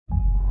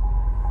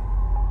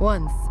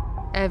Once,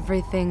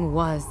 everything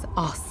was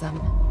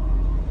awesome.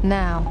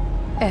 Now,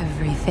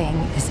 everything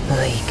is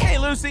bleak. Hey,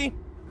 Lucy!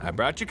 I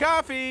brought you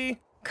coffee!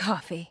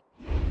 Coffee.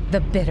 The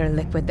bitter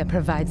liquid that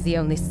provides the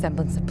only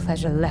semblance of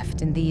pleasure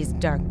left in these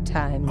dark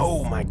times.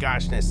 Oh my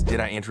goshness, did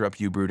I interrupt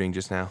you brooding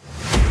just now?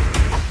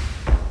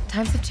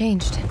 Times have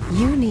changed.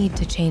 You need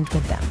to change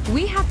with them.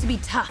 We have to be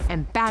tough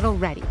and battle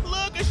ready.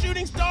 Look, a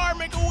shooting star,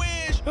 make a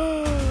wish!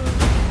 Oh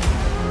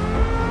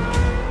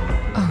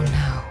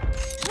no.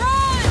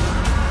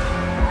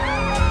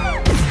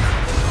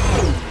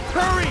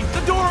 Hurry!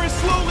 The door is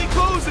slowly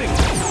closing!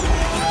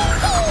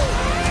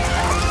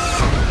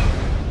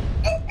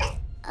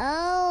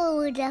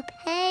 Oh, the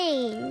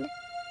pain.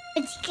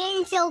 It's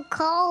getting so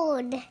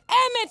cold.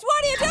 Emmett,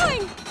 what are you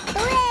doing?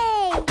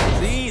 Hooray!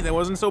 See, that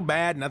wasn't so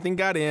bad. Nothing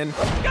got in.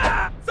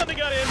 Ah! Something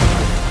got in!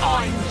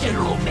 I'm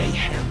General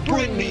Mayhem.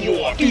 Bring me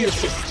your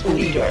fiercest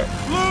leader.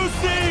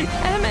 Lucy!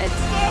 Emmett!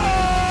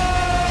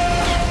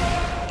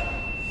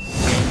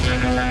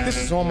 This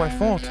is all my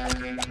fault.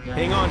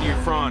 Hang on to your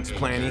fronts,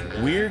 Planny.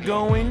 We're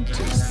going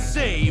to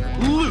save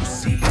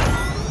Lucy.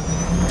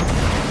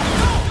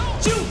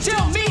 You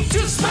tell me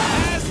to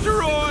smash!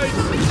 Asteroid!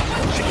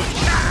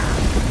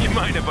 You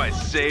mind if I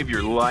save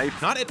your life?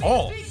 Not at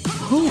all.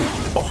 Who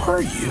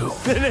are you?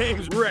 The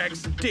name's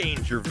Rex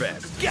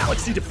Dangervest,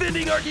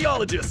 galaxy-defending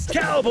archaeologist,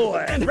 cowboy,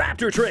 and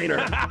raptor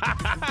trainer.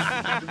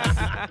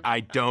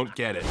 I don't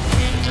get it.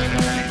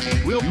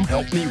 Will you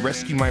help me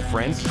rescue my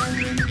friends?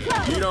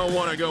 You don't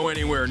want to go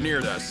anywhere near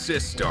the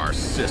Sistar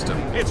system.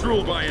 It's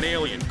ruled by an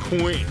alien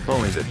queen.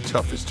 Only the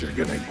toughest are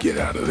gonna get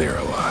out of there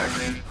alive.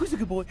 Who's a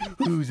good boy?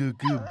 Who's a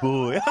good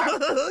boy?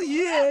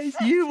 Yes,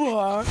 you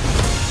are.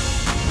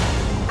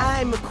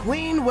 I'm a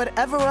queen,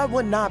 whatever I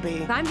would not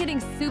be. I'm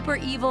getting super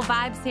evil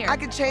vibes here. I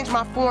could change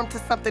my form to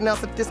something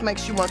else if this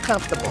makes you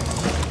uncomfortable.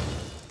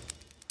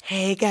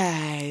 Hey,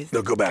 guys.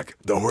 No, go back.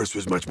 The horse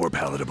was much more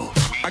palatable.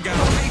 I got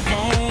a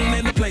payphone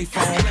and a play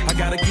phone. I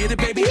gotta get it,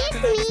 baby.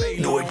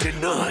 No, it did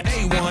not.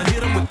 A1,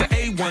 hit him with the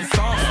A1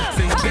 song.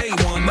 Since day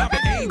one, I've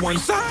been A1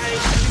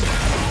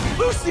 side.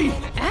 Lucy!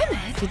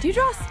 Emmett, did you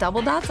draw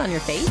stubble dots on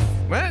your face?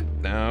 What?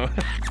 No.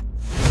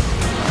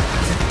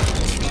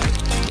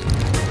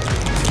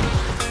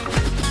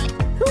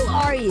 Who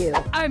are you?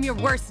 I'm your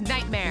worst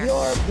nightmare.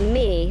 You're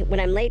me when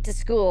I'm late to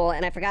school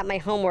and I forgot my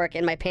homework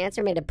and my pants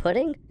are made of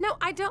pudding? No,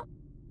 I don't.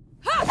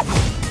 Ha!